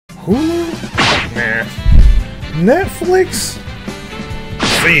Hulu? Nah. Netflix?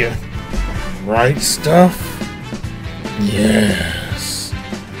 See ya. Right Stuf? Yes.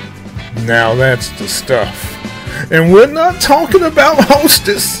 Now that's the stuff. And we're not talking about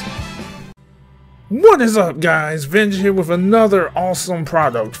Hostess. What is up, guys? Venge here with another awesome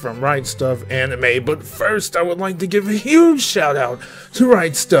product from Right Stuf Anime. But first, I would like to give a huge shout out to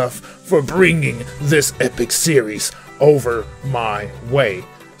Right Stuf for bringing this epic series over my way.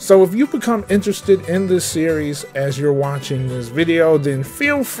 So if you become interested in this series as you're watching this video, then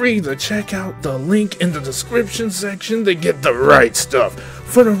feel free to check out the link in the description section to get the right stuff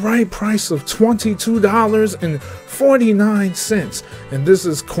for the right price of $22.49. And this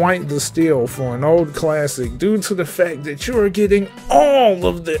is quite the steal for an old classic due to the fact that you are getting all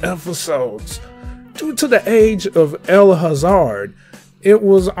of the episodes. Due to the age of El Hazard, it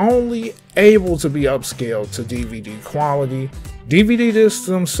was only able to be upscaled to DVD quality. DVD discs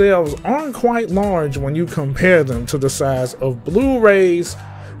themselves aren't quite large when you compare them to the size of Blu-rays,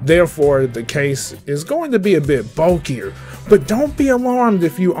 therefore the case is going to be a bit bulkier. But don't be alarmed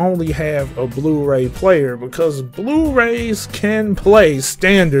if you only have a Blu-ray player, because Blu-rays can play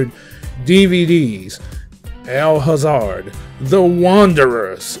standard DVDs. El Hazard, The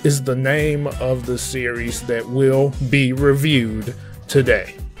Wanderers is the name of the series that will be reviewed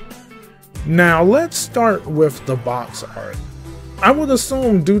today. Now let's start with the box art. I would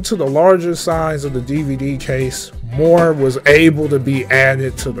assume due to the larger size of the DVD case, more was able to be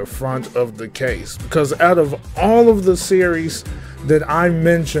added to the front of the case, because out of all of the series that I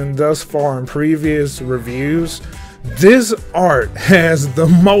mentioned thus far in previous reviews, this art has the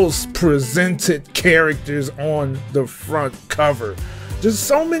most presented characters on the front cover. Just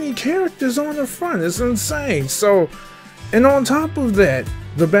so many characters on the front, it's insane. And on top of that,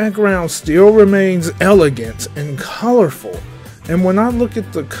 the background still remains elegant and colorful. And when I look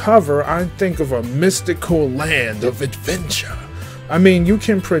at the cover, I think of a mystical land of adventure. I mean, you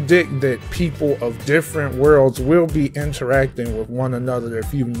can predict that people of different worlds will be interacting with one another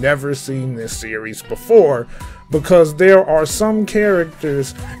if you've never seen this series before, because there are some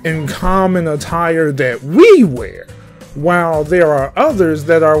characters in common attire that we wear, while there are others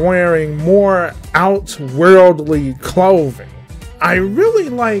that are wearing more outworldly clothing. I really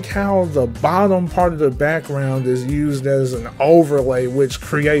like how the bottom part of the background is used as an overlay, which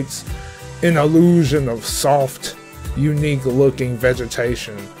creates an illusion of soft, unique looking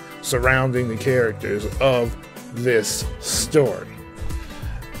vegetation surrounding the characters of this story.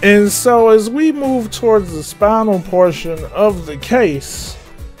 And so as we move towards the spinal portion of the case,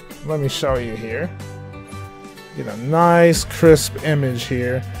 let me show you here. Get a nice crisp image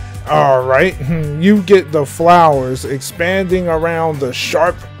here. Alright, you get the flowers expanding around the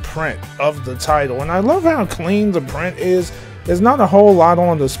sharp print of the title. And I love how clean the print is. There's not a whole lot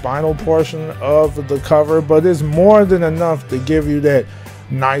on the spinal portion of the cover, but it's more than enough to give you that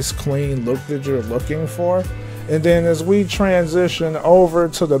nice clean look that you're looking for. And then as we transition over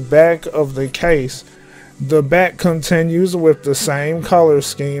to the back of the case, the back continues with the same color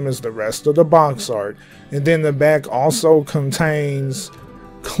scheme as the rest of the box art. And then the back also contains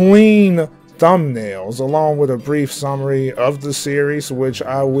clean thumbnails along with a brief summary of the series, which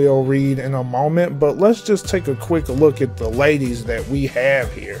I will read in a moment. But let's just take a quick look at the ladies that we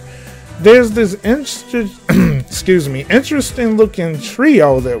have here. There's this interesting looking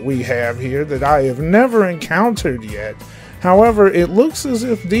trio that we have here that I have never encountered yet. However, it looks as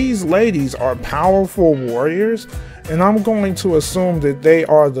if these ladies are powerful warriors, and I'm going to assume that they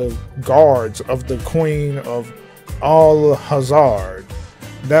are the guards of the Queen of El Hazard.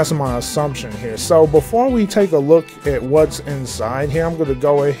 That's my assumption here. So before we take a look at what's inside here, I'm going to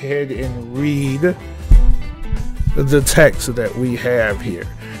go ahead and read the text that we have here.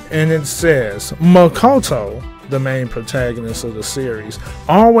 And it says, Makoto, the main protagonist of the series,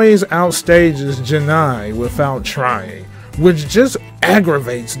 always outstages Janai without trying, which just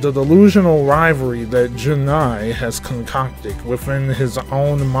aggravates the delusional rivalry that Janai has concocted within his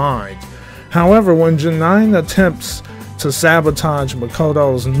own mind. However, when Janai attempts to sabotage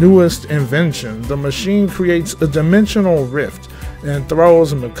Makoto's newest invention, the machine creates a dimensional rift and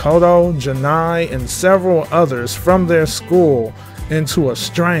throws Makoto, Janai, and several others from their school into a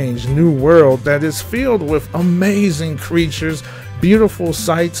strange new world that is filled with amazing creatures, beautiful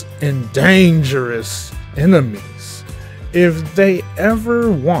sights, and dangerous enemies. If they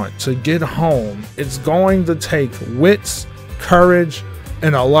ever want to get home, it's going to take wits, courage,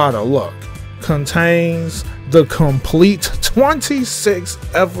 and a lot of luck. Contains the complete 26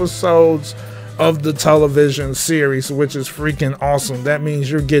 episodes of the television series, which is freaking awesome. That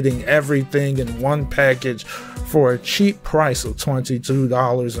means you're getting everything in one package for a cheap price of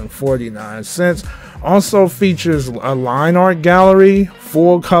 $22.49. Also features a line art gallery,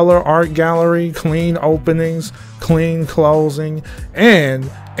 full color art gallery, clean openings, clean closing, and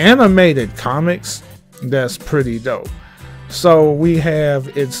animated comics. That's pretty dope. So we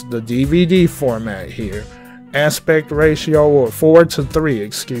have, it's the DVD format here. Aspect ratio of 4:3,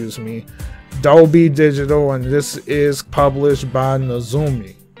 excuse me. Dolby Digital, and this is published by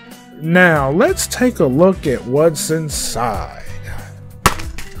Nazumi. Now, let's take a look at what's inside.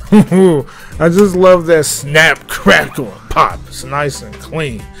 I just love that snap, crackle, and pop. It's nice and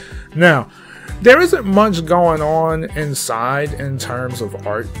clean. Now, there isn't much going on inside in terms of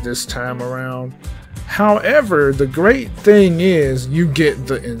art this time around. However, the great thing is you get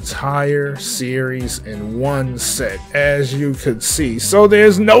the entire series in one set, as you could see. So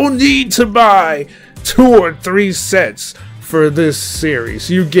there's no need to buy 2 or 3 sets for this series.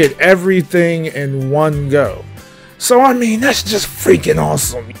 You get everything in one go. So I mean, that's just freaking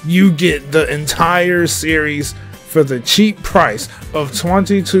awesome. You get the entire series for the cheap price of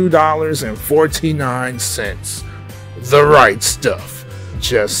 $22.49. The right stuff.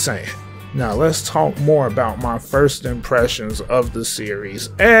 Just saying. Now let's talk more about my first impressions of the series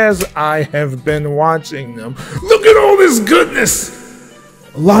as I have been watching them. Look at all this goodness!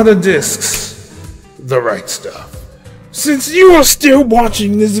 A lot of discs. The right stuff. Since you are still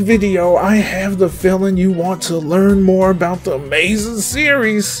watching this video, I have the feeling you want to learn more about the amazing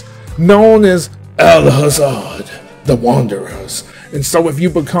series known as Al-Hazard, The Wanderers. And so if you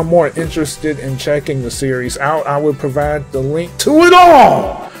become more interested in checking the series out, I will provide the link to it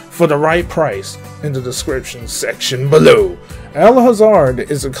all for the right price in the description section below. Al-Hazard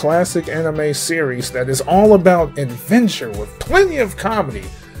is a classic anime series that is all about adventure with plenty of comedy.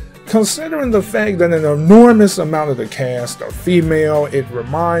 Considering the fact that an enormous amount of the cast are female, it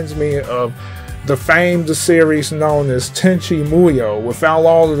reminds me of the famed series known as Tenchi Muyo without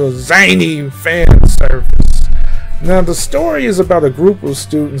all of the zany fan service. Now the story is about a group of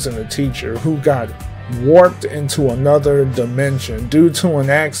students and a teacher who got warped into another dimension due to an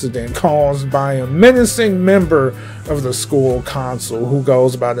accident caused by a menacing member of the school council who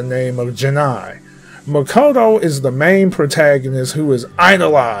goes by the name of Janai. Makoto is the main protagonist who is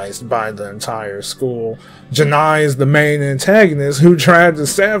idolized by the entire school. Janai is the main antagonist who tried to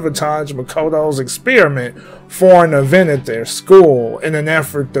sabotage Makoto's experiment for an event at their school in an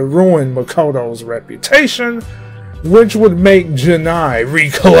effort to ruin Makoto's reputation, which would make Janai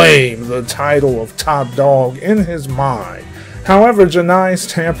reclaim the title of top dog in his mind. However, Janai's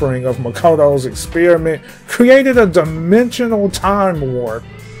tampering of Makoto's experiment created a dimensional time warp,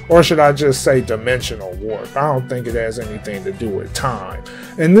 or should I just say dimensional warp? I don't think it has anything to do with time.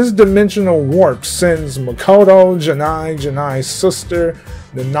 And this dimensional warp sends Makoto, Janai's sister,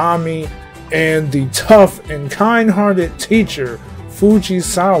 Nanami, and the tough and kind-hearted teacher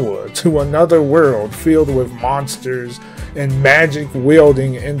Fujisawa to another world filled with monsters and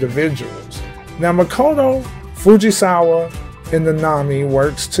magic-wielding individuals. Now Makoto, Fujisawa, and Nanami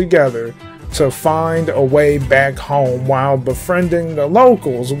works together to find a way back home while befriending the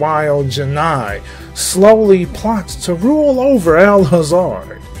locals, while Janai slowly plots to rule over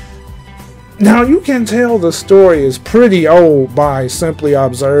Al-Hazard. Now you can tell the story is pretty old by simply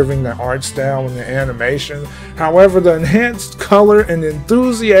observing the art style and the animation. However, the enhanced color and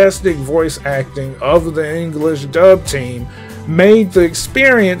enthusiastic voice acting of the English dub team made the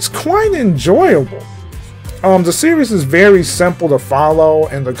experience quite enjoyable. The series is very simple to follow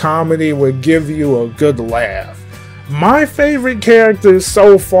and the comedy would give you a good laugh. My favorite character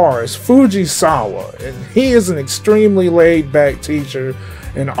so far is Fujisawa, and he is an extremely laid-back teacher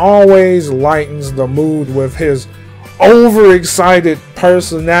and always lightens the mood with his overexcited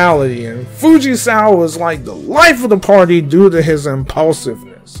personality, and Fujisawa is like the life of the party due to his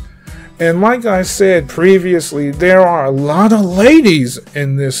impulsiveness. And like I said previously, there are a lot of ladies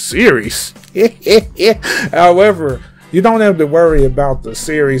in this series. However, you don't have to worry about the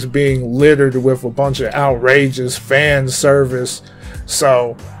series being littered with a bunch of outrageous fan service,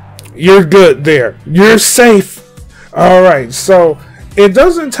 so you're good there. You're safe. Alright, so it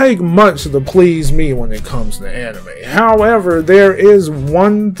doesn't take much to please me when it comes to anime. However, there is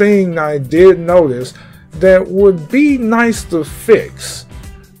one thing I did notice that would be nice to fix.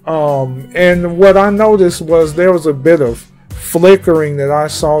 And what I noticed was there was a bit of flickering that I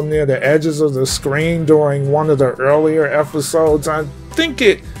saw near the edges of the screen during one of the earlier episodes. I think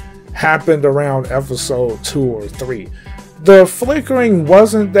it happened around episode 2 or 3. The flickering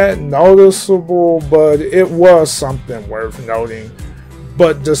wasn't that noticeable, but it was something worth noting.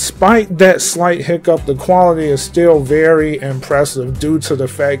 But despite that slight hiccup, the quality is still very impressive due to the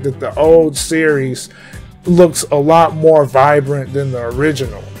fact that the old series looks a lot more vibrant than the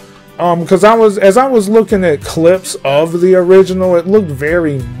original. Because as I was looking at clips of the original, it looked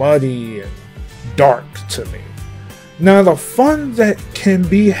very muddy and dark to me. Now, the fun that can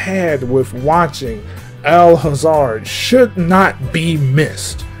be had with watching Al Hazard should not be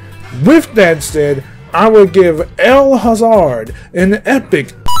missed. With that said, I would give Al Hazard an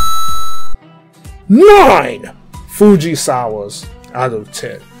epic 9 Fujisawas out of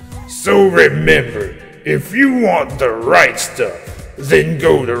 10. So remember, if you want the right stuff, then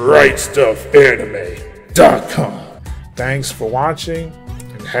go to rightstuffanime.com. Thanks for watching,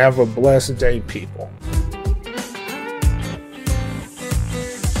 and have a blessed day, people.